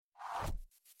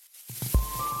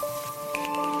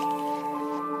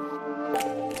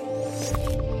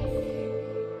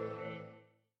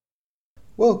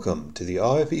Welcome to the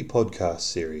IFE podcast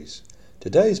series.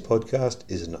 Today's podcast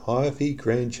is an IFE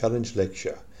Grand Challenge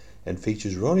lecture and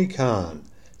features Ronnie Khan,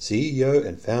 CEO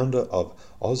and founder of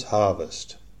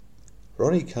OzHarvest.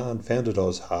 Ronnie Khan founded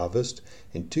OzHarvest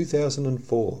in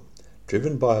 2004,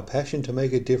 driven by a passion to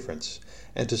make a difference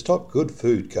and to stop good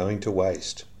food going to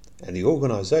waste. And the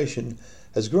organisation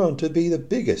has grown to be the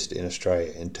biggest in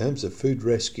Australia in terms of food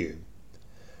rescue.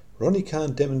 Ronnie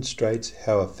Khan demonstrates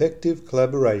how effective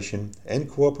collaboration and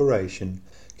cooperation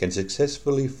can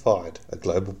successfully fight a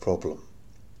global problem.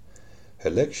 Her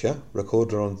lecture,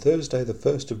 recorded on Thursday the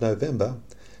 1st of November,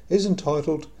 is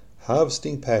entitled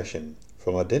Harvesting Passion,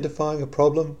 from Identifying a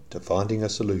Problem to Finding a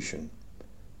Solution.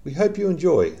 We hope you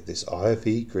enjoy this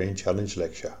IFE Grand Challenge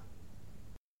lecture.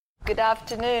 Good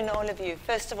afternoon, all of you.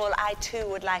 First of all, I too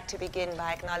would like to begin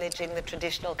by acknowledging the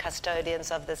traditional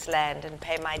custodians of this land and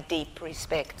pay my deep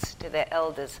respects to their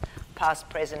elders, past,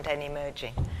 present, and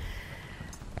emerging.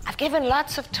 I've given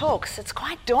lots of talks. It's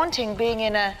quite daunting being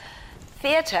in a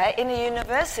theatre in a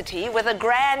university with a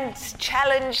Grand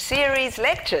Challenge series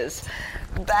lectures,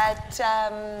 but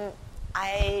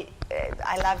I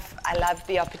love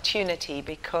the opportunity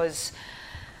because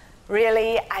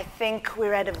really, I think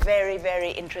we're at a very,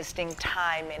 very interesting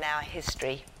time in our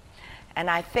history. And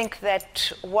I think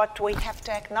that what we have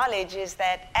to acknowledge is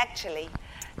that actually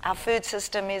our food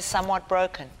system is somewhat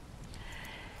broken.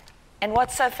 And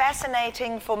what's so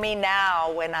fascinating for me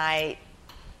now when I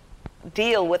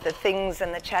deal with the things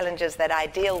and the challenges that I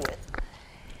deal with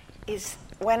is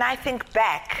when I think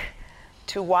back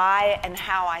to why and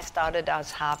how I started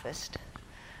OzHarvest.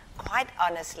 Quite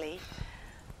honestly,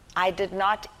 I did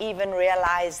not even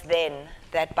realize then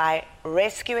that by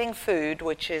rescuing food,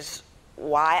 which is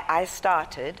why I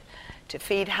started, to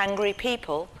feed hungry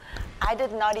people, I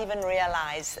did not even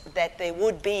realize that there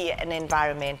would be an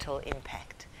environmental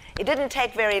impact. It didn't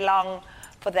take very long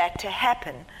for that to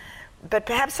happen. But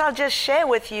perhaps I'll just share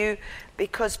with you,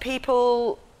 because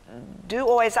people do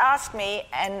always ask me,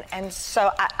 and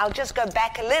so I'll just go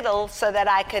back a little so that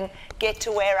I can get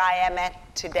to where I am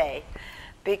at today.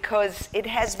 Because it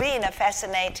has been a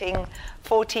fascinating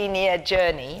 14-year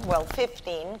journey, well,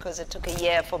 15, because it took a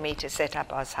year for me to set up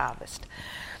OzHarvest.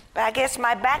 But I guess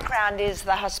my background is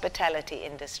the hospitality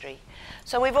industry.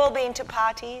 So we've all been to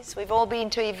parties, we've all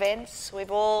been to events, we've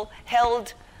all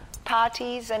held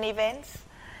parties and events.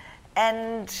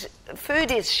 And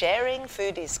food is sharing,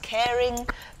 food is caring,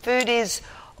 food is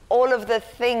all of the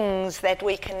things that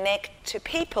we connect to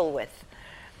people with.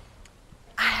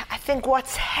 I think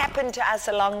what's happened to us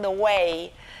along the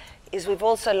way is we've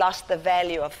also lost the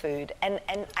value of food. And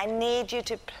I need you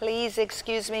to please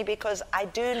excuse me, because I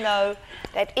do know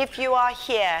that if you are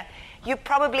here, you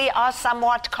probably are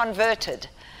somewhat converted.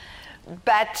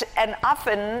 And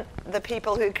often the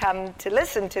people who come to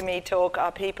listen to me talk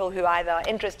are people who either are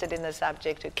interested in the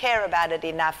subject, who care about it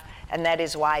enough, and that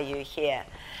is why you're here.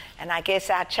 And I guess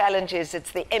our challenge is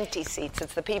it's the empty seats,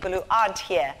 it's the people who aren't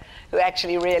here who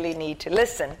actually really need to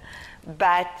listen.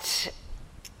 But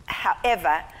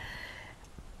however,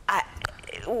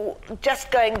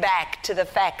 just going back to the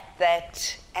fact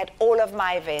that at all of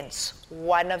my events,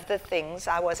 one of the things,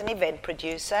 I was an event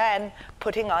producer and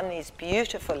putting on these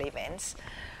beautiful events,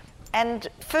 and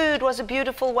food was a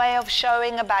beautiful way of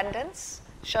showing abundance,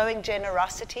 showing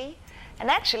generosity, and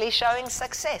actually showing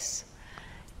success.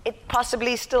 It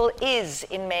possibly still is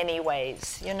in many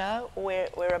ways, you know.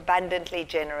 We're abundantly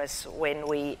generous when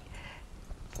we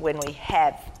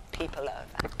have people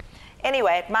over.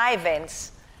 Anyway, at my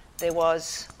events, there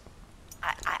was,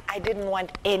 I didn't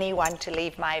want anyone to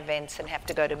leave my events and have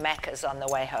to go to Macca's on the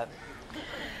way home.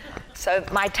 So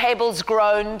my tables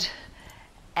groaned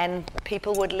and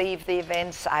people would leave the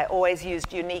events. I always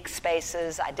used unique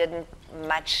spaces. I didn't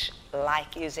much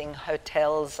like using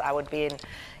hotels. I would be in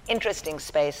interesting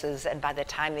spaces, and by the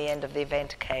time the end of the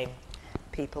event came,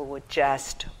 people would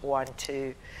just want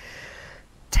to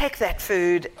take that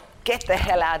food, get the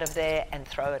hell out of there, and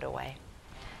throw it away.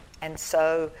 And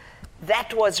so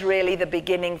that was really the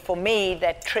beginning for me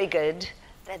that triggered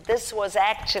that this was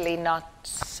actually not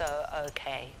so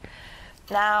okay.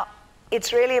 Now,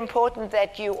 it's really important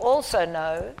that you also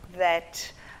know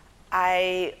that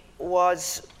I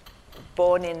was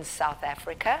born in South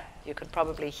Africa. You could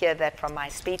probably hear that from my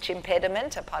speech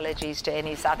impediment. Apologies to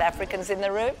any South Africans in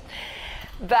the room.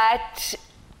 But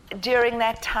during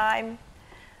that time,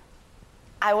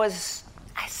 I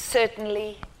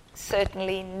certainly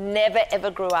never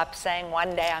ever grew up saying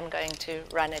one day I'm going to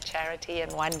run a charity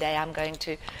and one day I'm going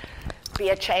to be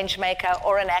a change maker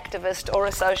or an activist or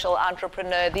a social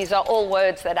entrepreneur. These are all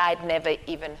words that I'd never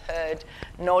even heard,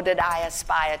 nor did I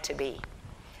aspire to be.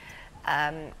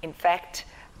 In fact,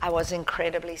 I was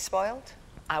incredibly spoiled.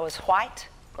 I was white,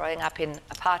 growing up in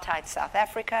apartheid South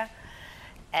Africa,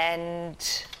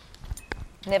 and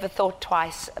never thought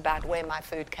twice about where my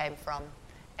food came from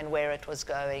and where it was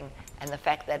going, and the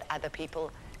fact that other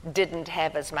people didn't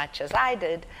have as much as I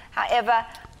did. However,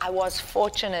 I was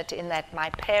fortunate in that my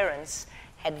parents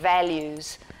had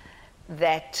values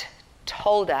that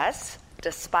told us,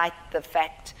 despite the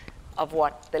fact of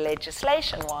what the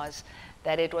legislation was,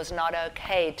 that it was not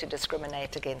okay to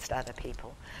discriminate against other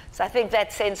people. So I think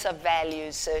that sense of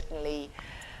values certainly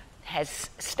has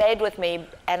stayed with me,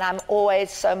 and I'm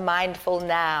always so mindful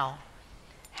now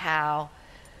how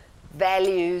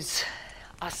values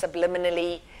are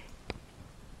subliminally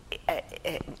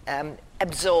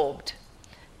absorbed.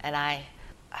 And I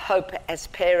hope as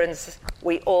parents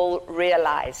we all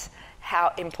realize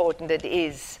how important it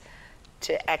is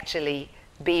to actually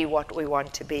be what we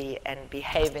want to be and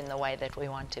behave in the way that we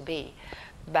want to be.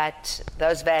 But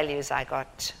those values I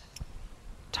got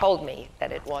told me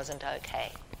that it wasn't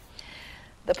okay.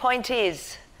 The point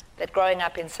is that growing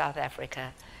up in South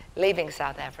Africa, leaving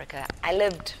South Africa, I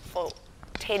lived for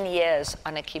 10 years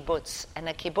on a kibbutz. And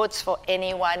a kibbutz, for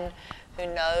anyone who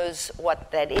knows what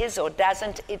that is or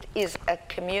doesn't, it is a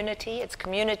community. It's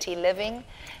community living,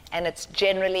 and it's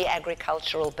generally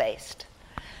agricultural based.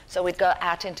 So we'd go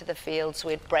out into the fields,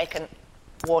 we'd break a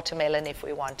watermelon if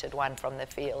we wanted one from the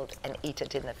field and eat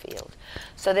it in the field.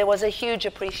 So there was a huge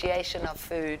appreciation of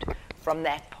food from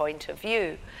that point of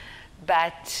view.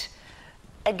 But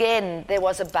again, there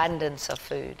was abundance of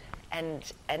food, and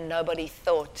nobody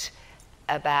thought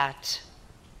about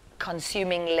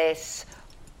consuming less.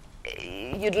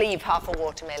 You'd leave half a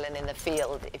watermelon in the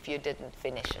field if you didn't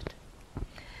finish it.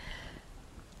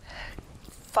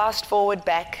 Fast forward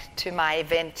back to my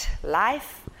event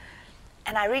life,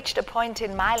 and I reached a point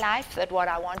in my life that what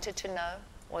I wanted to know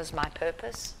was my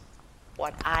purpose,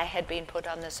 what I had been put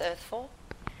on this earth for.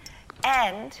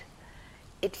 And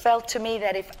it felt to me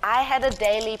that if I had a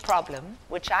daily problem,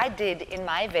 which I did in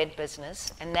my event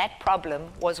business, and that problem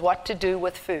was what to do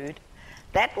with food,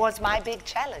 that was my big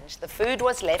challenge. The food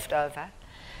was left over,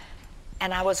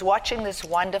 and I was watching this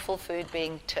wonderful food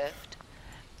being turfed.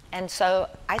 And so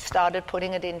I started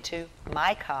putting it into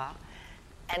my car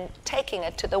and taking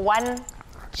it to the one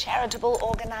charitable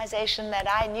organization that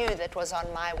I knew that was on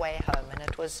my way home. And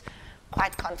it was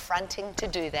quite confronting to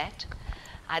do that.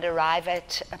 I'd arrive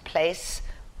at a place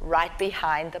right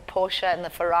behind the Porsche and the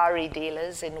Ferrari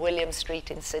dealers in William Street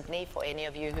in Sydney, for any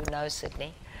of you who know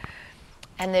Sydney.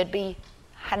 And there'd be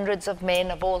hundreds of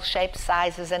men of all shapes,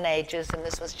 sizes, and ages, and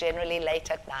this was generally late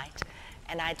at night.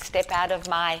 And I'd step out of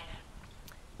my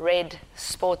red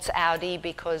sports Audi,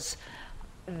 because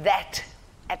that,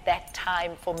 at that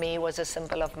time, for me, was a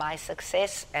symbol of my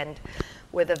success, and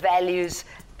were the values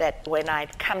that when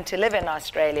I'd come to live in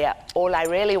Australia, all I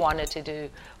really wanted to do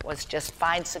was just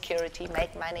find security,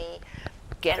 make money,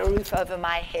 get a roof over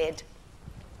my head.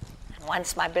 And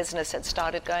once my business had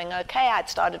started going okay, I'd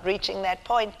started reaching that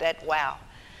point that, wow,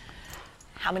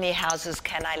 how many houses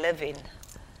can I live in?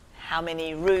 How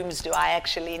many rooms do I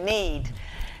actually need?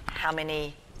 How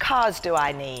many cars do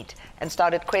I need? And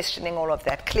started questioning all of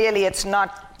that. Clearly it's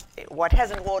not, what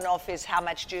hasn't worn off is how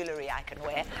much jewelry I can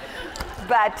wear.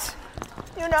 But,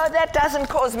 you know, that doesn't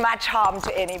cause much harm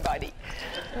to anybody.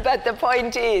 But the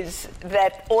point is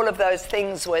that all of those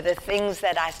things were the things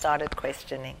that I started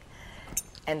questioning.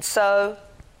 And so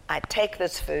I take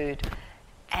this food,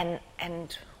 and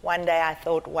one day I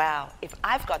thought, wow, if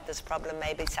I've got this problem,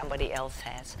 maybe somebody else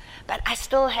has. But I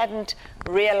still hadn't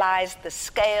realized the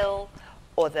scale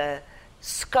or the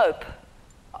scope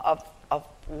of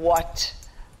what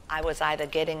I was either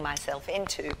getting myself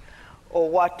into or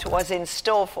what was in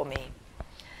store for me.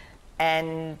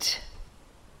 And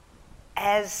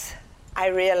as I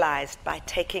realized by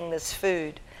taking this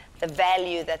food, the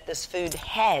value that this food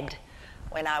had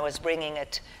when I was bringing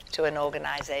it to an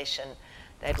organization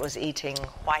that was eating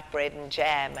white bread and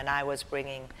jam, and I was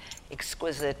bringing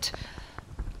exquisite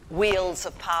wheels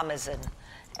of parmesan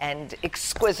and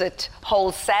exquisite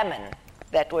whole salmon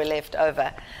that were left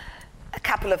over, a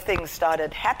couple of things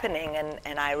started happening,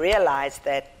 and I realized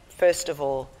that, first of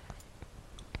all,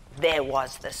 there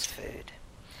was this food.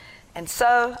 And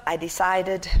so I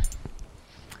decided,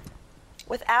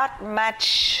 without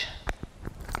much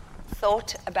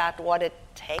thought about what it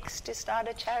takes to start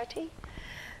a charity,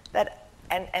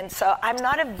 and so I'm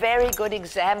not a very good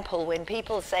example when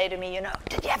people say to me, you know,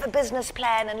 did you have a business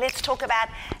plan? And let's talk about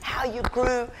how you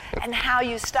grew and how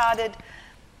you started.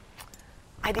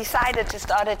 I decided to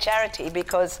start a charity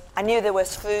because I knew there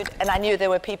was food and I knew there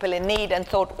were people in need, and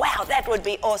thought, wow, that would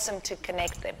be awesome to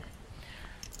connect them.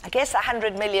 I guess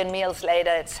 100 million meals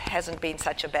later, it hasn't been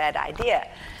such a bad idea.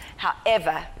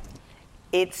 However,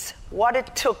 it's what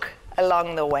it took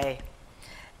along the way,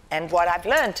 and what I've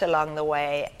learned along the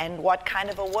way, and what kind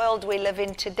of a world we live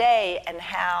in today, and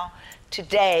how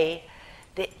today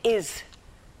there is,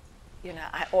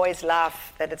 I always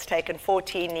laugh that it's taken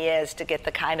 14 years to get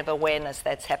the kind of awareness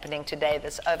that's happening today,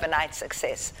 this overnight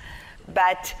success.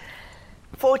 But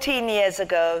 14 years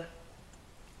ago,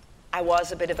 I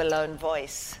was a bit of a lone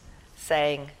voice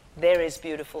saying, there is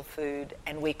beautiful food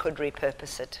and we could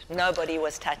repurpose it. Nobody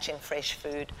was touching fresh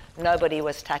food. Nobody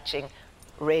was touching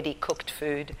ready cooked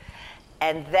food.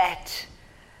 And that,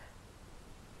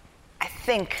 I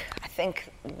think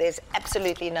there's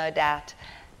absolutely no doubt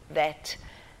that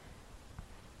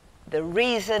the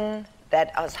reason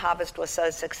that OzHarvest was so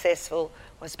successful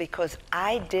was because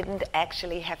I didn't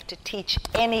actually have to teach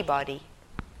anybody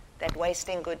that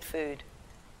wasting good food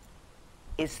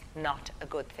is not a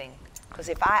good thing. Because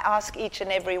if I ask each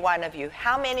and every one of you,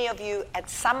 how many of you at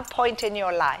some point in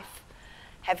your life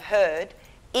have heard,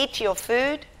 eat your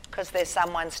food because there's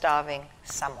someone starving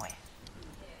somewhere?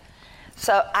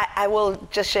 So I will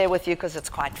just share with you, because it's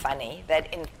quite funny,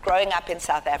 that in growing up in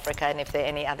South Africa, and if there are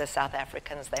any other South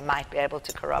Africans, they might be able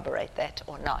to corroborate that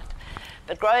or not.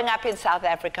 But growing up in South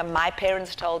Africa, my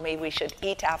parents told me we should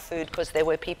eat our food because there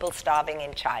were people starving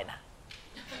in China.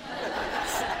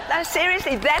 No,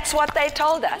 seriously, that's what they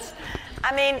told us.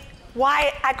 I mean,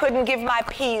 why I couldn't give my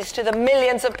peas to the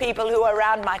millions of people who are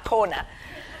around my corner.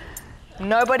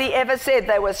 Nobody ever said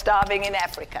they were starving in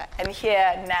Africa. And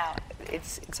here now,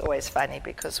 it's always funny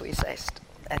because we say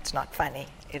that's not funny.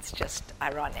 It's just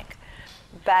ironic.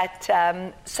 But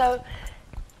so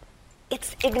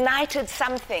it's ignited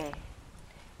something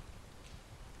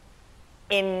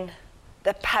in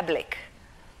the public,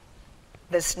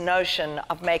 this notion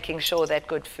of making sure that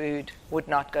good food would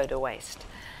not go to waste.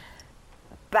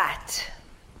 But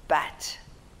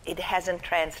it hasn't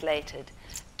translated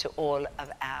to all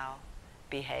of our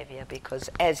behavior, because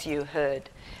as you heard,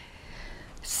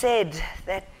 said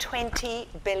that $20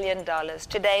 billion,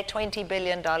 today $20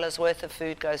 billion worth of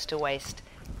food goes to waste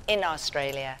in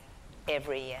Australia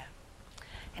every year.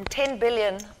 And 10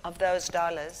 billion of those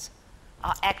dollars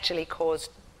are actually caused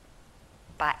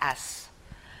by us.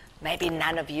 Maybe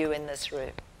none of you in this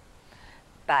room,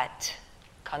 but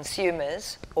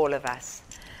consumers, all of us.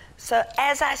 So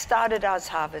as I started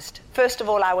OzHarvest, first of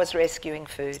all, I was rescuing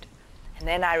food. And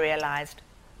then I realized,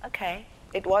 okay,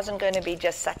 it wasn't going to be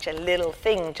just such a little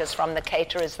thing just from the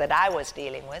caterers that I was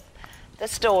dealing with. The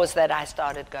stores that I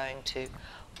started going to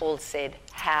all said,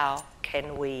 how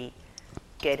can we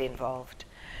get involved?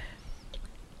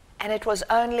 And it was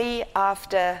only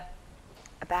after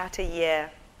about a year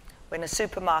when a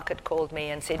supermarket called me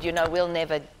and said, we'll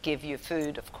never give you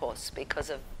food, of course,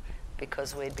 because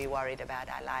we'd be worried about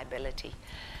our liability.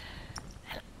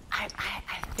 And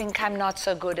I think I'm not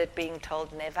so good at being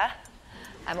told never.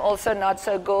 I'm also not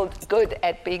so good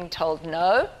at being told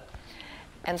no.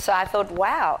 And so I thought,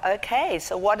 wow, okay,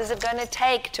 so what is it going to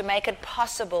take to make it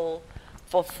possible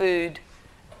for food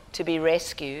to be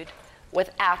rescued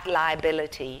without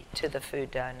liability to the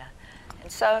food donor?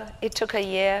 And so it took a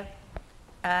year.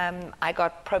 I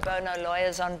got pro bono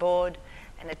lawyers on board,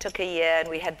 and it took a year, and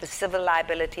we had the Civil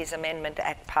Liabilities Amendment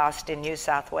Act passed in New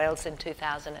South Wales in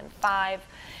 2005.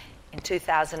 In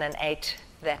 2008,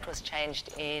 that was changed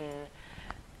in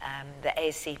the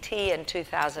ACT, in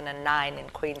 2009 in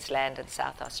Queensland and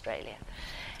South Australia.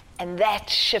 And that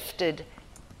shifted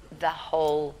the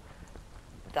whole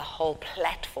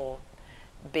platform,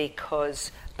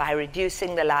 because by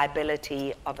reducing the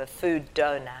liability of a food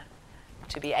donor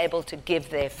to be able to give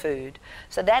their food.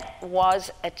 So that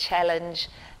was a challenge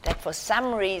that for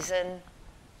some reason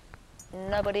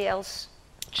nobody else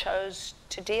chose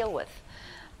to deal with.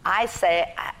 I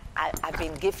say I've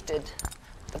been gifted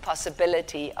the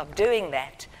possibility of doing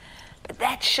that, but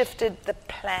that shifted the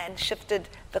plan, shifted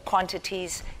the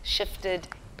quantities, shifted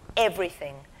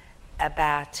everything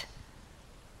about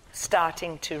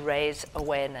starting to raise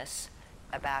awareness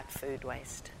about food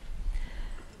waste.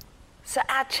 So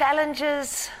our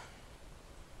challenges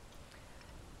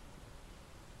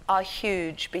are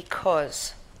huge,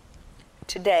 because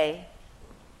today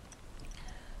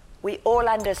we all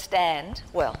understand,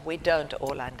 well, we don't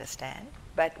all understand,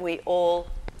 but we all,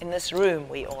 in this room,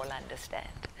 we all understand.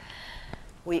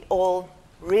 We all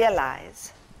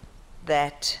realize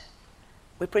that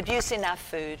we produce enough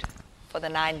food for the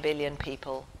 9 billion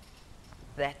people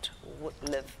that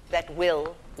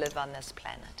will live on this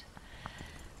planet.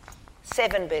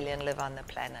 7 billion live on the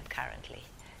planet currently.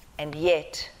 And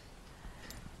yet,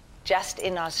 just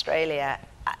in Australia,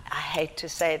 I hate to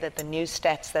say that the new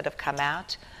stats that have come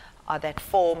out are that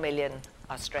 4 million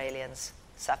Australians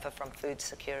suffer from food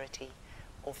security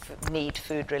or need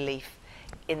food relief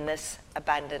in this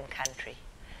abundant country.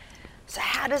 So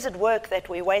how does it work that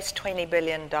we waste $20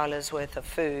 billion worth of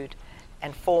food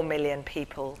and 4 million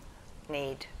people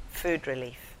need food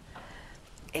relief?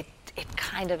 It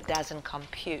kind of doesn't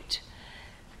compute.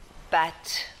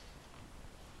 But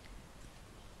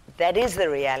that is the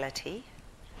reality.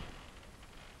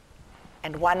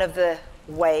 And one of the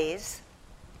ways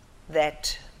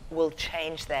that will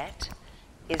change that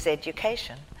is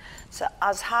education. So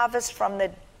OzHarvest, from the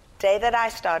day that I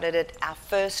started it, our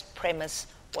first premise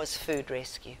was food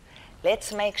rescue.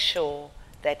 Let's make sure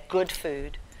that good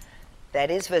food that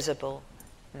is visible,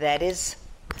 that is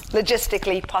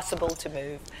logistically possible to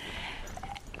move,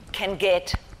 can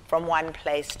get from one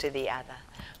place to the other.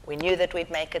 We knew that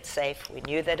we'd make it safe. We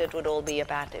knew that it would all be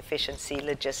about efficiency,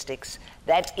 logistics.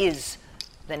 That is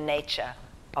the nature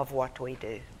of what we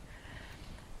do.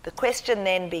 The question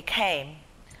then became,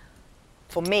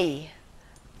 for me,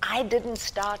 I didn't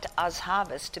start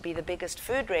OzHarvest to be the biggest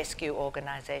food rescue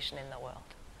organization in the world.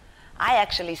 I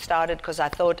actually started because I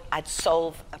thought I'd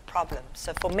solve a problem.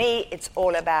 So for me, it's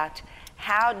all about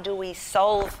how do we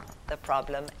solve the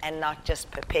problem and not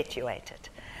just perpetuate it.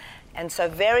 And so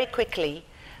very quickly,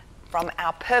 from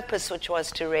our purpose, which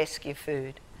was to rescue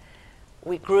food,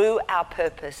 we grew our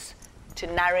purpose to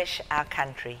nourish our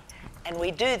country. And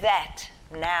we do that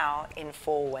now in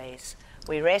 4 ways.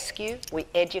 We rescue, we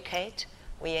educate,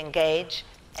 we engage,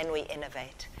 and we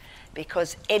innovate.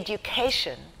 Because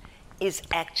education is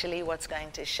actually what's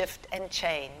going to shift and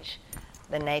change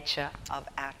the nature of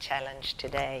our challenge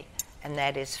today, and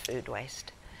that is food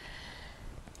waste.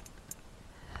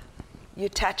 You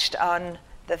touched on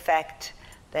the fact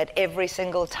that every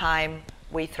single time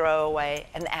we throw away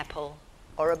an apple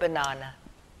or a banana,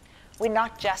 we're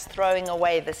not just throwing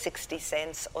away the 60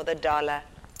 cents or the $1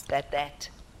 that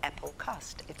apple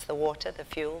cost. It's the water, the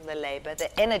fuel, the labor,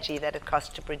 the energy that it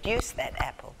costs to produce that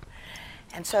apple.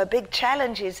 And so a big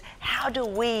challenge is, how do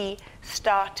we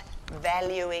start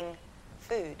valuing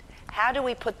food? How do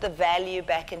we put the value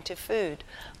back into food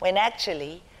when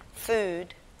actually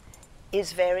food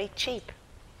is very cheap?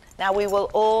 Now, we will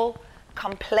all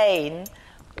complain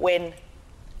when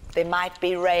there might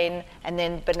be rain and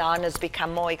then bananas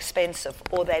become more expensive,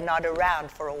 or they're not around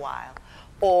for a while,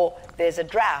 or there's a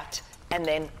drought and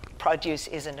then produce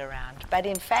isn't around. But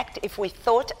in fact, if we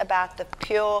thought about the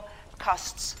pure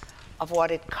costs of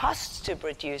what it costs to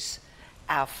produce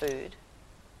our food,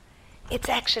 it's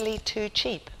actually too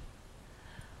cheap.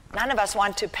 None of us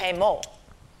want to pay more,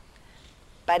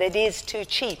 but it is too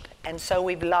cheap, and so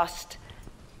we've lost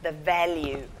the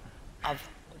value of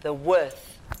the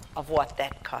worth of what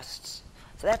that costs.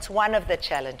 So that's one of the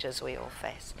challenges we all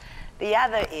face. The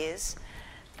other is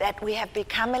that we have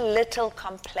become a little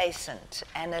complacent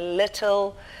and a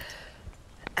little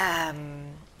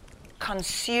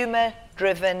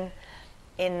consumer-driven,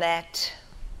 in that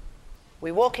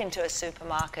we walk into a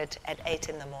supermarket at 8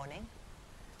 in the morning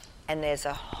and there's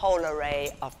a whole array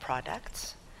of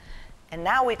products. And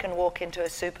now we can walk into a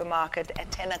supermarket at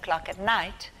 10 o'clock at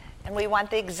night and we want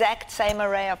the exact same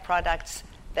array of products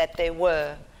that there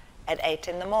were at 8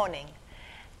 in the morning.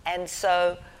 And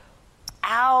so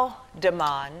our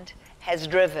demand has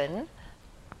driven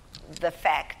the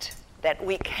fact that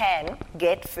we can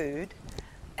get food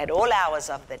at all hours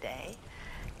of the day,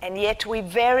 and yet we're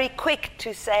very quick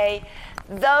to say,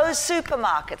 those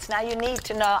supermarkets. Now you need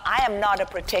to know, I am not a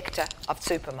protector of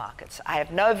supermarkets. I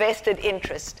have no vested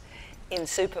interest in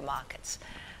supermarkets.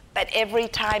 But every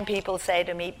time people say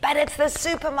to me, but it's the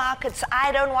supermarkets,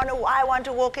 I want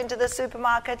to walk into the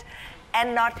supermarket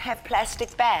and not have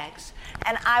plastic bags.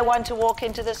 And I want to walk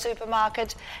into the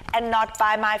supermarket and not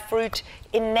buy my fruit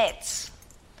in nets.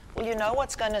 Well, you know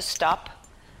what's going to stop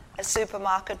a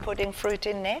supermarket putting fruit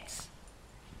in nets?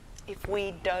 If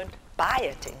we don't buy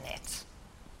it in nets.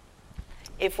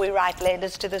 If we write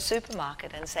letters to the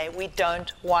supermarket and say, we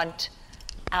don't want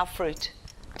our fruit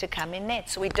to come in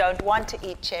nets. We don't want to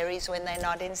eat cherries when they're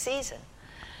not in season.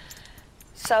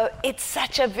 So it's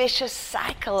such a vicious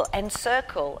cycle and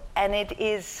circle, and it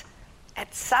is,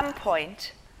 at some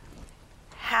point,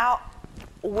 how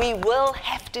we will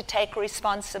have to take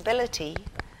responsibility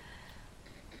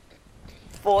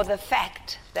for the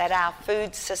fact that our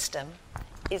food system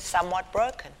is somewhat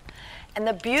broken. And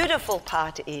the beautiful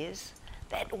part is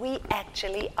that we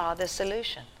actually are the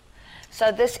solution.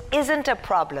 So this isn't a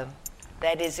problem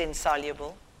that is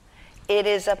insoluble. It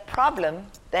is a problem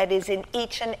that is in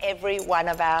each and every one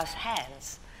of our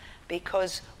hands,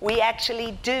 because we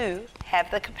actually do have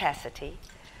the capacity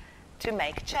to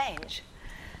make change.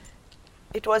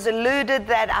 It was alluded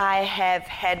that I have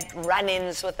had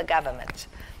run-ins with the government.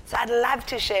 So I'd love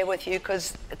to share with you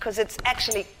because it's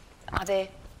actually, are there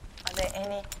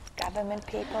any government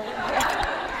people?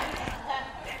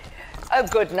 Oh,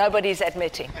 good, nobody's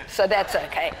admitting, so that's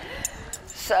okay.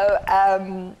 So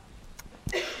an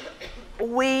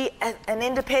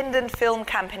independent film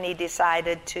company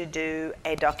decided to do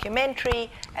a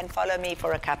documentary and follow me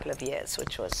for a couple of years,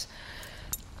 which was,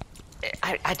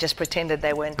 I just pretended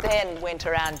they weren't there and went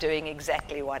around doing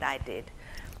exactly what I did.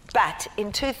 But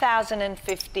in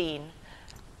 2015,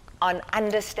 on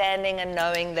understanding and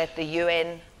knowing that the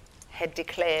UN had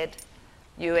declared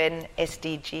UN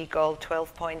SDG goal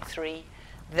 12.3,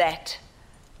 that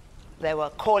they were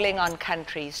calling on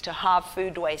countries to halve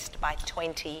food waste by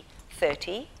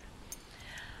 2030,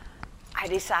 I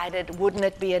decided, wouldn't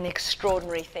it be an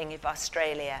extraordinary thing if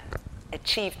Australia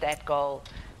achieved that goal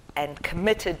and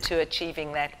committed to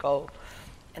achieving that goal?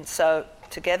 And so,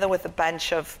 together with a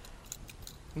bunch of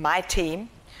my team,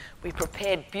 we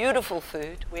prepared beautiful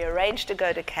food. We arranged to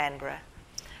go to Canberra,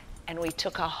 and we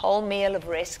took a whole meal of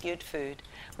rescued food.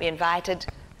 We invited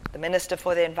the Minister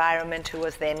for the Environment, who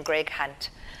was then Greg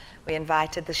Hunt. We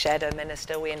invited the Shadow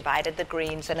Minister, we invited the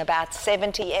Greens, and about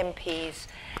 70 MPs,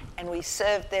 and we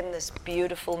served them this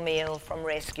beautiful meal from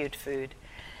rescued food.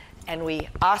 And we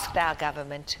asked our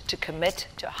government to commit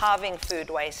to halving food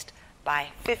waste by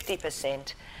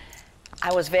 50%.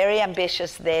 I was very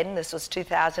ambitious then, this was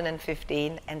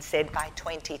 2015, and said by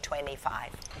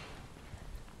 2025.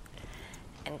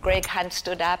 And Greg Hunt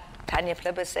stood up, Tanya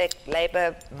Plibersek,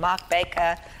 Labour, Mark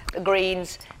Baker, the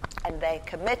Greens, and they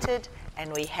committed,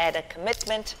 and we had a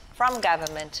commitment from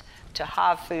government to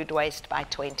halve food waste by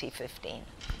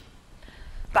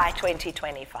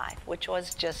 2025, which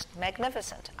was just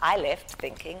magnificent. I left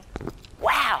thinking,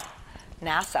 wow,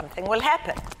 now something will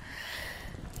happen.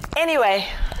 Anyway,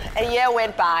 a year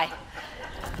went by,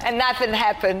 and nothing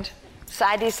happened. So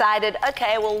I decided,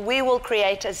 okay, well, we will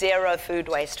create a zero food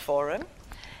waste forum,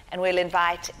 and we'll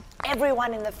invite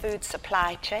everyone in the food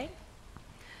supply chain.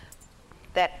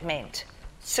 That meant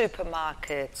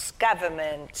supermarkets,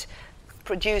 government,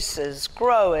 producers,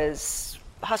 growers,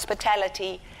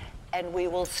 hospitality, and we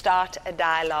will start a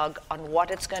dialogue on what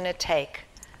it's going to take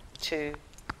to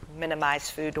minimize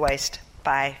food waste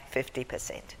by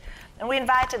 50%. And we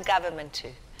invited government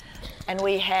too. And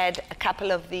we had a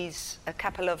couple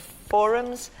of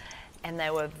forums, and they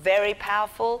were very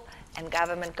powerful, and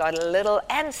government got a little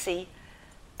antsy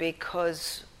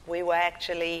because we were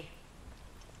actually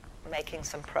making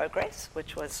some progress,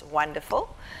 which was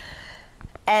wonderful.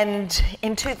 And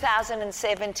in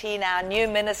 2017, our new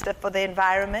Minister for the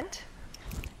Environment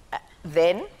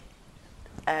was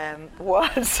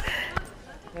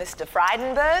Mr.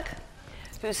 Frydenberg,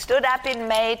 who stood up in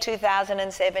May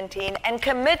 2017 and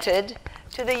committed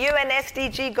to the UN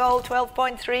SDG goal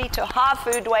 12.3 to halve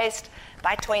food waste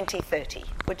by 2030,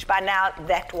 which by now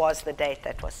that was the date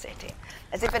that was set in,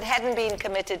 as if it hadn't been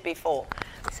committed before.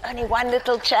 It's only one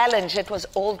little challenge. It was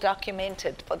all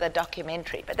documented for the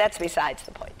documentary, but that's besides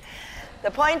the point.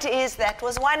 The point is that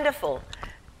was wonderful.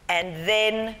 And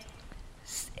then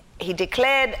he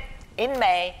declared in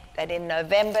May that in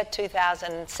November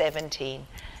 2017,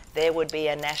 there would be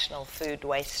a national food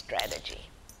waste strategy.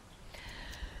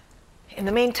 In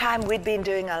the meantime, we'd been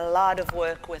doing a lot of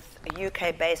work with a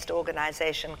UK-based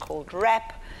organization called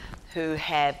WRAP, who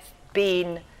have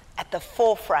been at the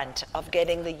forefront of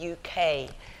getting the UK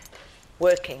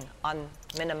working on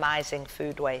minimizing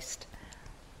food waste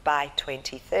by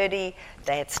 2030.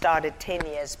 They had started 10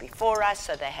 years before us,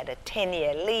 so they had a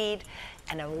 10-year lead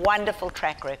and a wonderful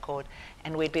track record,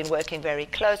 and we'd been working very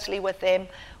closely with them.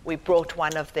 We brought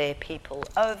one of their people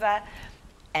over,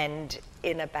 and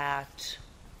in about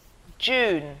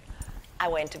June, I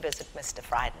went to visit Mr.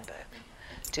 Frydenberg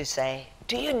to say,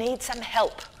 do you need some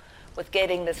help with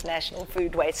getting this national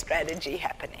food waste strategy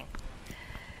happening?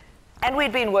 And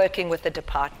we'd been working with the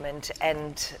department,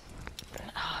 and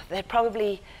they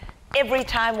probably, every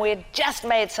time we'd just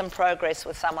made some progress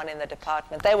with someone in the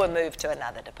department, they were moved to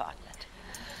another department.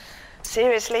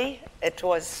 Seriously,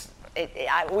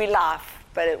 we laugh,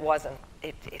 but it wasn't.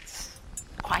 It's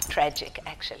quite tragic,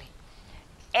 actually.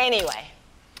 Anyway,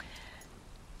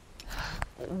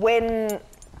 when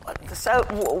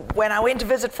I went to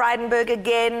visit Frydenberg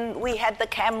again, we had the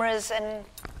cameras, and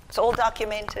it's all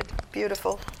documented,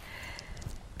 beautiful.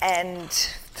 And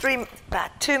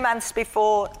about 2 months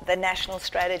before the national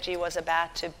strategy was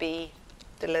about to be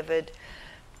delivered,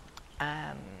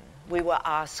 we were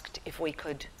asked if we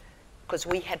could, because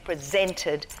we had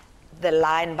presented the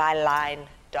line-by-line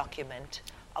document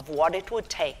of what it would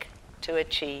take to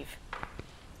achieve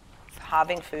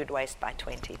halving food waste by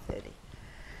 2030.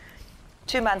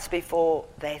 2 months before,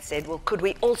 they said, well, could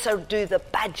we also do the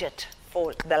budget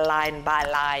for the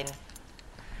line-by-line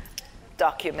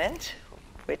document,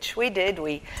 which we did,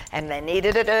 and they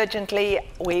needed it urgently.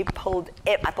 I pulled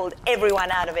everyone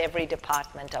out of every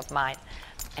department of mine,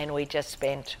 and we just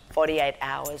spent 48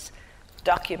 hours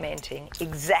documenting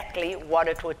exactly what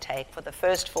it would take for the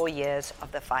first 4 years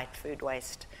of the Fight Food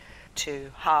Waste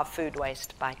to halve food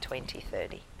waste by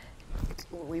 2030.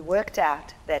 We worked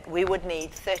out that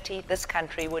this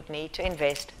country would need to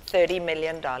invest $30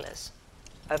 million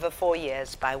over 4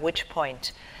 years, by which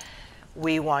point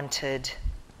we wanted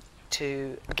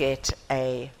to get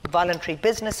a voluntary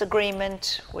business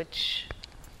agreement, which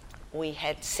we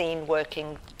had seen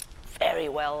working very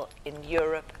well in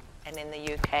Europe and in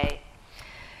the UK.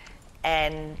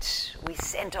 And we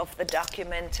sent off the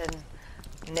document and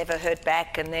never heard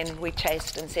back, and then we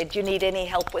chased and said, do you need any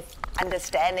help with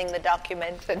understanding the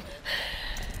document?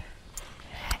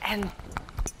 And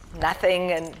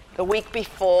nothing. And the week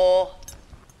before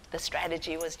the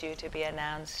strategy was due to be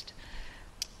announced,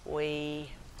 I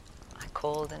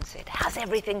called and said, how's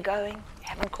everything going? You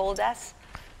haven't called us?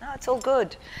 No, it's all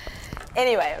good.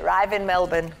 Anyway, arrive in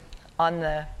Melbourne on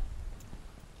the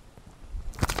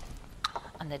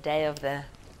day of the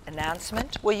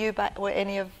announcement.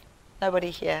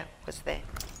 Nobody here was there.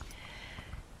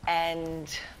 And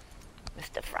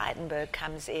Mr. Frydenberg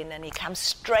comes in, and he comes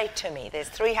straight to me. There's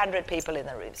 300 people in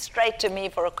the room, straight to me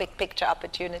for a quick picture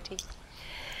opportunity.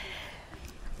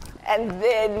 And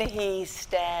then he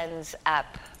stands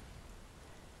up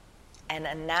and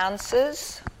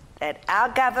announces that our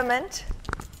government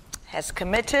has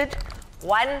committed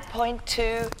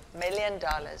 $1.2 million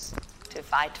to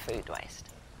fight food waste.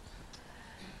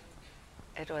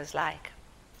 It was like,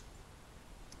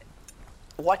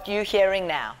 what you're hearing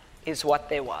now is what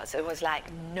there was. It was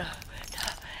like, no.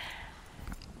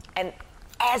 And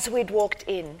as we'd walked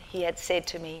in, he had said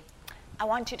to me, I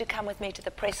want you to come with me to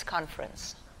the press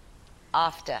conference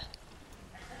after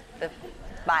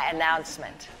my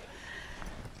announcement.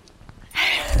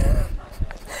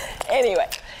 Anyway,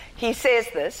 he says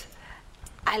this.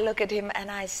 I look at him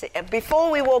and I say, before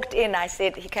we walked in,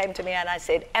 he came to me and I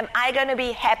said, am I going to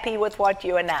be happy with what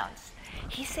you announce?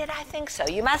 He said, I think so.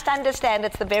 You must understand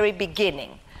it's the very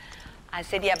beginning. I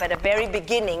said, yeah, but a very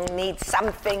beginning needs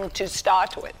something to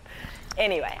start with.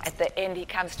 Anyway, at the end, he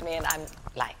comes to me and I'm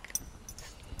like,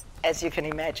 as you can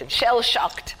imagine,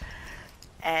 shell-shocked.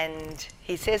 And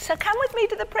he says, so come with me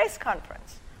to the press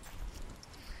conference.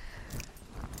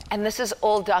 And this is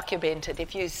all documented.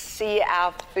 If you see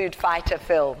our Food Fighter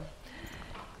film,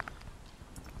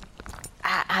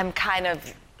 I'm kind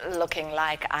of looking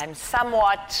like I'm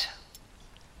somewhat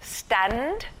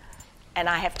stunned, and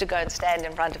I have to go and stand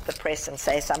in front of the press and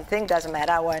say something. Doesn't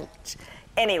matter, I won't.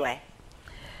 Anyway,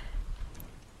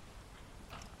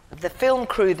 the film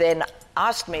crew then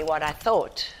asked me what I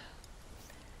thought.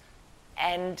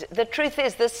 And the truth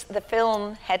is, the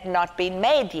film had not been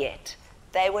made yet.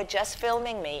 They were just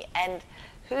filming me. And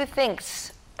who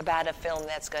thinks about a film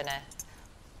that's going to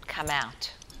come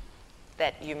out,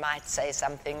 that you might say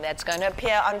something that's going to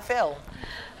appear on film?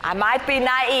 I might be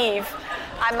naive.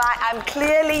 I'm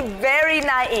clearly very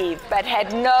naive, but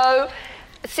had no...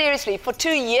 Seriously, for 2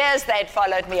 years they'd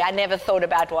followed me. I never thought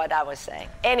about what I was saying.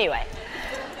 Anyway,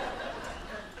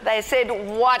 they said,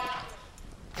 what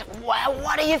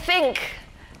do you think?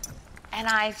 And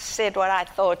I said what I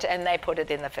thought, and they put it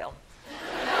in the film.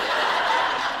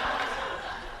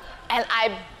 And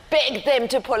I begged them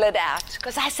to pull it out,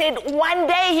 because I said, one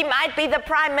day he might be the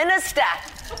Prime Minister.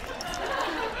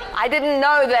 I didn't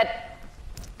know that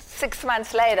 6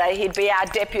 months later he'd be our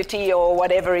deputy or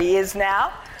whatever he is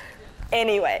now.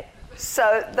 Anyway,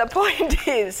 so the point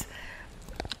is,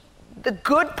 the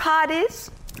good part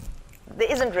is, there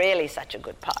isn't really such a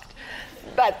good part,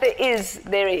 but there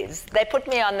is. They put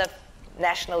me on the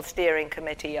National Steering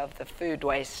Committee of the Food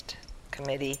Waste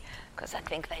Committee, because I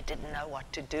think they didn't know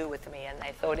what to do with me, and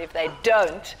they thought if they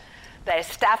don't, they're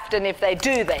stuffed, and if they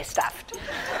do, they're stuffed.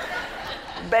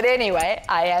 But anyway,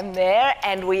 I am there,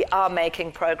 and we are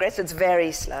making progress. It's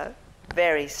very slow,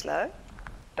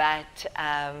 but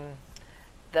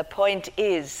the point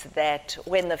is that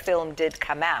when the film did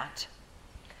come out,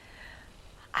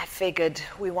 I figured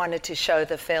we wanted to show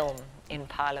the film in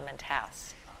Parliament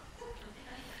House.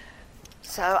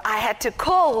 So I had to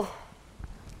call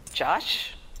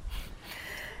Josh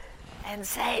and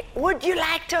say, would you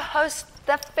like to host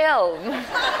the film?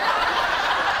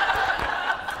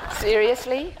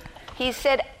 Seriously? He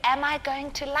said, am I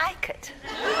going to like it?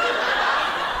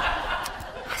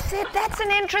 I said, that's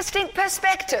an interesting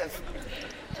perspective.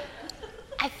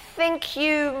 I think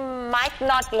you might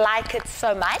not like it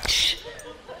so much,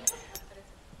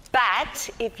 but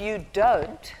if you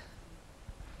don't,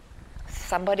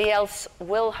 somebody else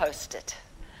will host it.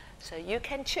 So you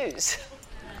can choose.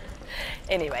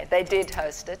 Anyway, they did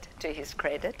host it, to his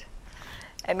credit.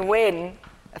 And when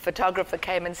a photographer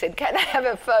came and said, "Can I have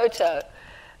a photo?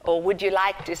 Or would you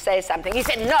like to say something?" He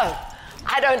said, "No,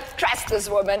 I don't trust this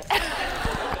woman."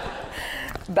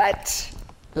 But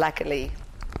luckily,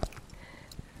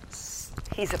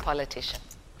 he's a politician.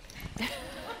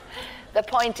 The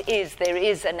point is, there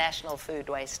is a National Food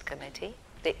Waste Committee.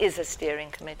 There is a steering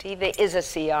committee. There is a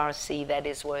CRC that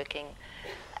is working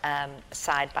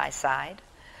side by side.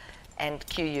 And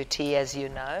QUT, as you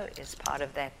know, is part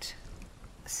of that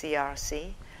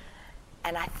CRC.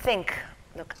 And I think,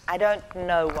 look, I don't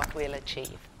know what we'll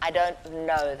achieve. I don't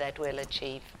know that we'll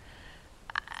achieve.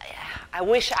 I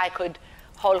wish I could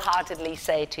wholeheartedly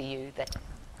say to you that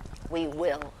we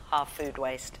will halve food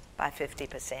waste by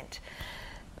 50%.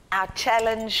 Our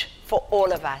challenge for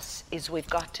all of us is we've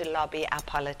got to lobby our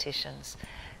politicians.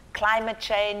 Climate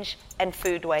change and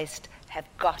food waste have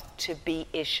got to be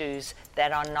issues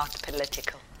that are not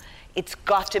political. It's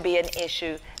got to be an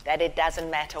issue that it doesn't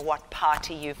matter what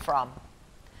party you're from.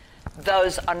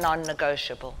 Those are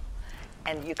non-negotiable.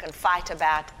 And you can fight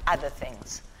about other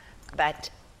things. But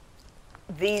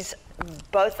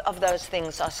both of those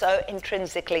things are so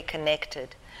intrinsically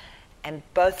connected, and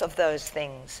both of those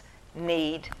things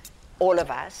need all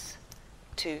of us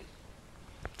to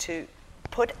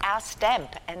put our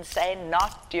stamp and say,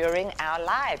 not during our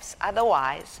lives.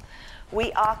 Otherwise,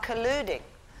 we are colluding.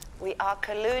 We are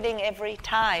colluding every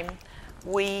time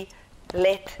we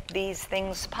let these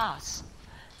things pass.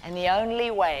 And the only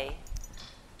way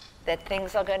that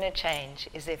things are going to change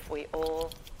is if we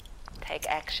all take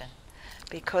action.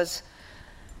 Because,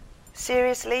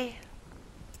 seriously,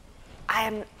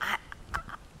 I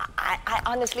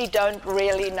honestly don't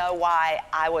really know why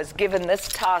I was given this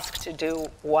task to do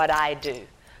what I do.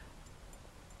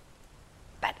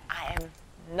 But I am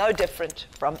no different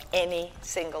from any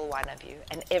single one of you.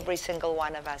 And every single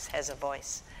one of us has a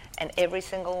voice. And every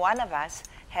single one of us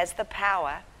has the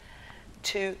power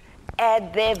to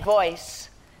add their voice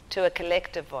to a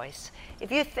collective voice.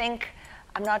 If you think,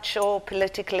 I'm not sure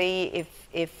politically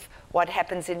if what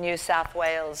happens in New South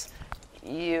Wales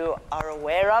you are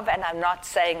aware of, and I'm not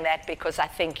saying that because I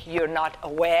think you're not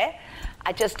aware.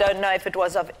 I just don't know if it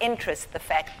was of interest, the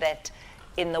fact that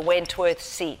in the Wentworth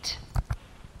seat,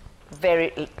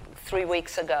 3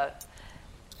 weeks ago,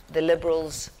 the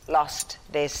Liberals lost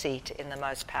their seat in the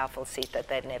most powerful seat that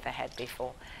they'd never had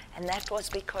before. And that was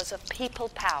because of people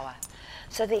power.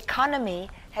 So the economy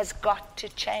has got to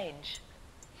change.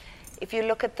 If you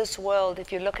look at this world,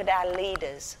 if you look at our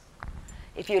leaders,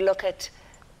 if you look at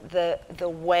the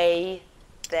way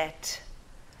that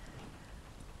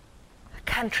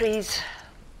countries,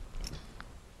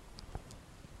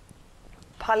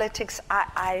 politics,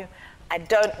 I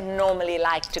don't normally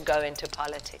like to go into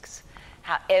politics.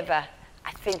 However,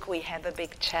 I think we have a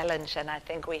big challenge, and I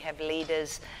think we have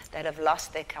leaders that have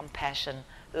lost their compassion,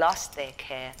 lost their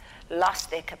care, lost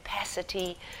their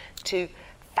capacity to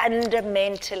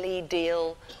fundamentally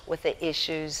deal with the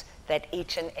issues that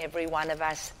each and every one of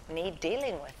us need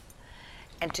dealing with.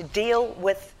 And to deal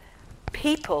with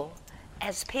people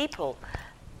as people.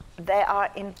 They are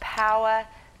in power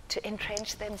to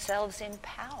entrench themselves in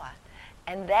power.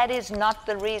 And that is not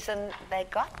the reason they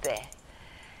got there.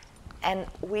 And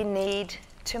we need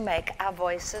to make our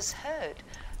voices heard,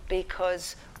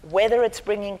 because whether it's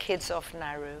bringing kids off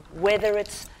Nauru, whether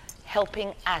it's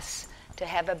helping us to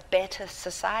have a better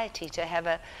society, to have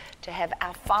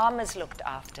our farmers looked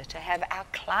after, to have our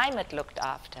climate looked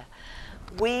after,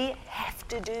 we have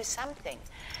to do something.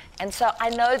 And so I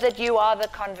know that you are the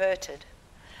converted,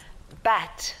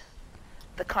 but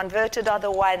the converted are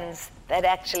the ones that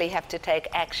actually have to take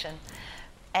action.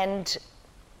 And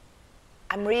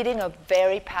I'm reading a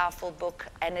very powerful book,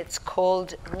 and it's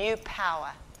called New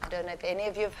Power. I don't know if any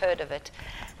of you have heard of it.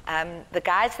 The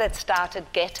guys that started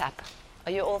Get Up.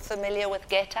 Are you all familiar with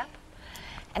Get Up?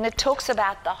 And it talks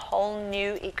about the whole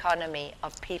new economy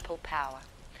of people power,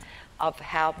 of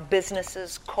how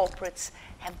businesses, corporates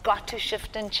have got to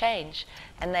shift and change.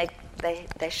 And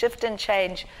they shift and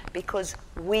change because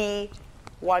we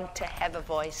want to have a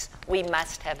voice. We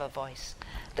must have a voice.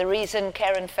 The reason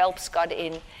Karen Phelps got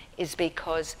in is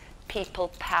because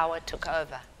people power took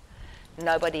over.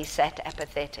 Nobody sat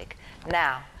apathetic.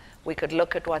 Now, we could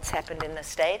look at what's happened in the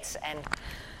States and,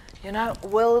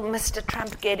 will Mr.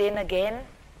 Trump get in again?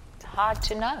 It's hard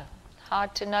to know.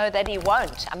 Hard to know that he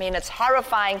won't. I mean, it's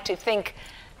horrifying to think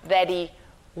that he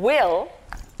will,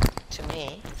 to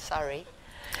me, sorry.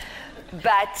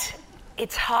 But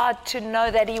it's hard to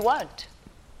know that he won't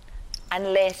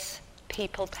unless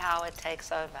people power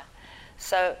takes over.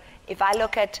 So if I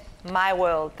look at my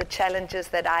world, the challenges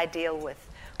that I deal with,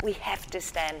 we have to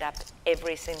stand up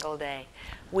every single day.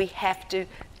 We have to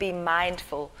be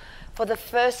mindful. For the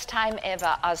first time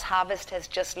ever, OzHarvest has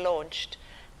just launched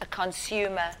a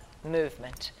consumer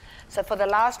movement. So for the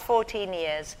last 14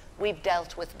 years, we've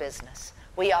dealt with business.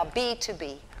 We are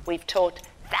B2B. We've taught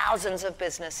thousands of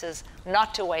businesses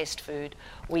not to waste food.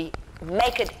 We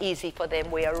make it easy for them.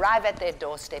 We arrive at their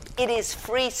doorstep. It is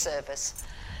free service.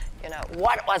 You know,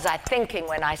 what was I thinking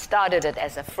when I started it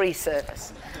as a free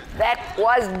service? That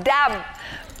was dumb.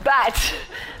 But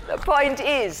the point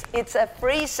is, it's a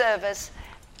free service,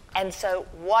 and so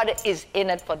what is in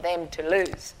it for them to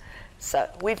lose? So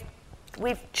we've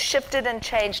shifted and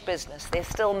changed business. There's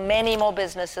still many more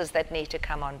businesses that need to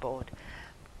come on board.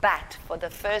 But for the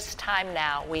first time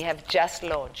now, we have just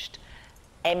launched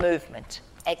a movement,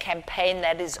 a campaign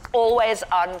that is always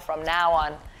on from now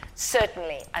on,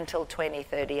 certainly until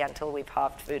 2030, until we've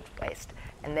halved food waste.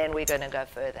 And then we're going to go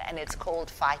further. And it's called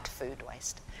Fight Food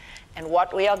Waste. And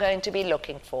what we are going to be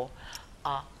looking for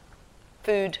are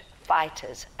food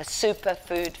fighters, a super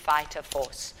food fighter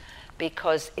force,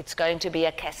 because it's going to be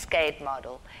a cascade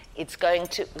model. It's going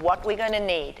to, what we're going to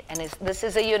need, and this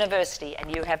is a university,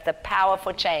 and you have the power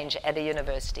for change at a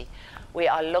university. We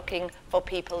are looking for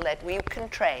people that we can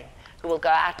train, who will go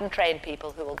out and train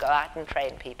people, who will go out and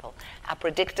train people. Our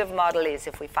predictive model is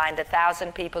if we find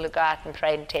 1,000 people who go out and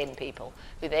train 10 people,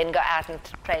 who then go out and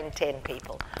train 10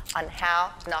 people on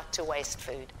how not to waste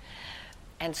food.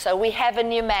 And so we have a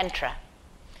new mantra.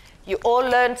 You all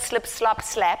learned slip, slop,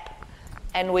 slap,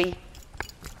 and we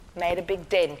made a big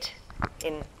dent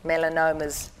in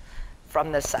melanomas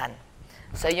from the sun.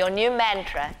 So your new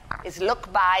mantra is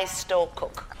look, buy, store,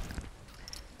 cook.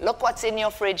 Look what's in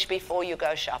your fridge before you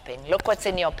go shopping. Look what's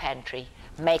in your pantry.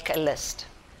 Make a list.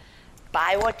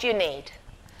 Buy what you need.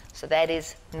 So that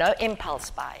is no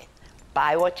impulse buying.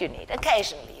 Buy what you need.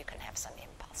 Occasionally you can have some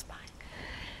impulse buying.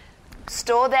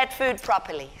 Store that food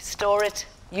properly. Store it.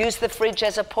 Use the fridge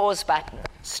as a pause button.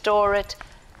 Store it.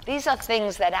 These are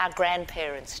things that our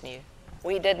grandparents knew.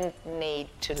 We didn't need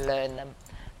to learn them,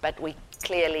 but we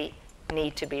clearly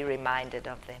need to be reminded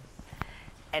of them.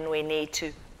 And we need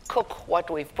to cook what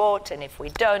we've bought, and if we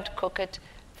don't cook it,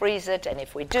 freeze it, and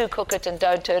if we do cook it and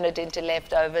don't turn it into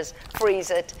leftovers, freeze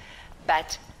it,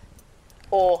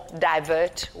 or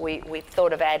divert. We've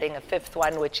thought of adding a fifth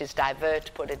one, which is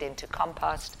divert, put it into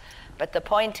compost. But the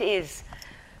point is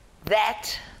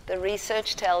that the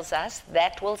research tells us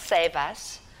that will save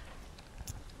us,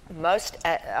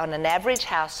 on an average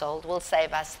household, will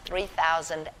save us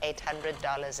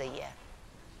 $3,800 a year.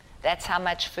 That's how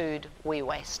much food we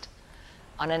waste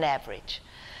on an average.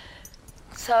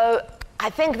 So I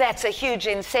think that's a huge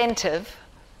incentive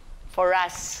for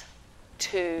us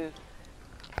to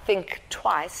think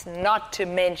twice, not to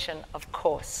mention, of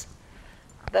course,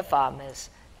 the farmers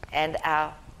and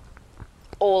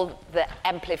all the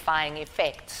amplifying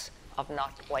effects of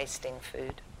not wasting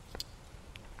food.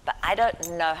 But I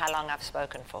don't know how long I've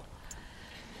spoken for.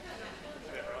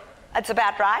 It's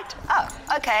about right? Oh,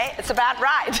 okay, it's about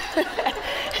right.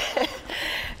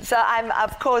 So I'm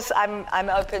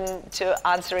open to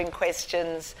answering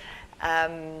questions.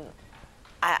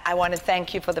 I want to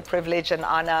thank you for the privilege and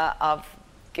honor of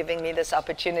giving me this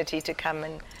opportunity to come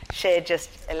and share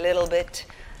just a little bit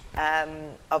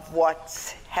of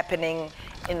what's happening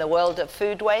in the world of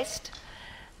food waste.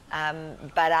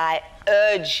 But I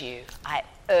urge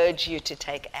you to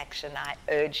take action. I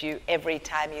urge you every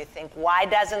time you think, why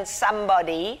doesn't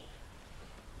somebody,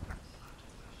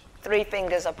 3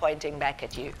 fingers are pointing back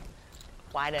at you.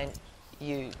 Why don't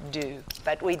you do?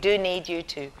 But we do need you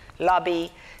to lobby,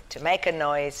 to make a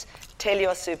noise, tell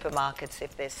your supermarkets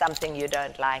if there's something you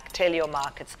don't like, tell your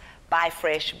markets, buy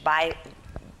fresh, buy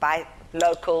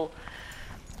local.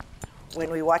 When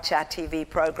we watch our TV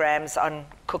programs on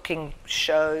cooking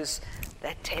shows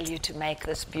that tell you to make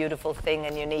this beautiful thing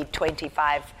and you need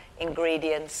 25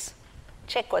 ingredients,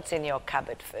 check what's in your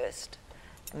cupboard first.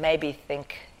 Maybe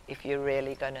think if you're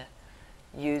really going to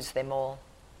use them all.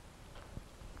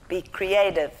 Be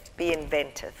creative, be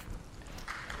inventive.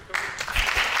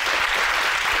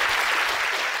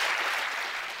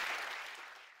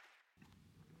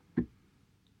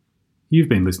 You've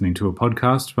been listening to a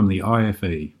podcast from the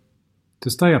IFE. To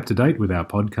stay up to date with our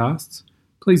podcasts,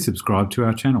 please subscribe to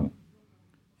our channel.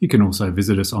 You can also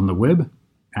visit us on the web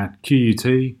at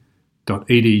qut.edu.au/IFE,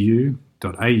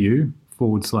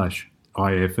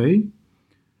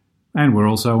 and we're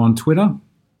also on Twitter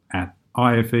at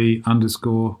IFE_QUT,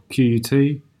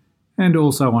 and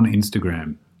also on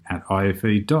Instagram at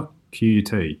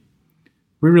IFE.QUT.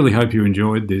 We really hope you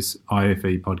enjoyed this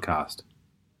IFE podcast.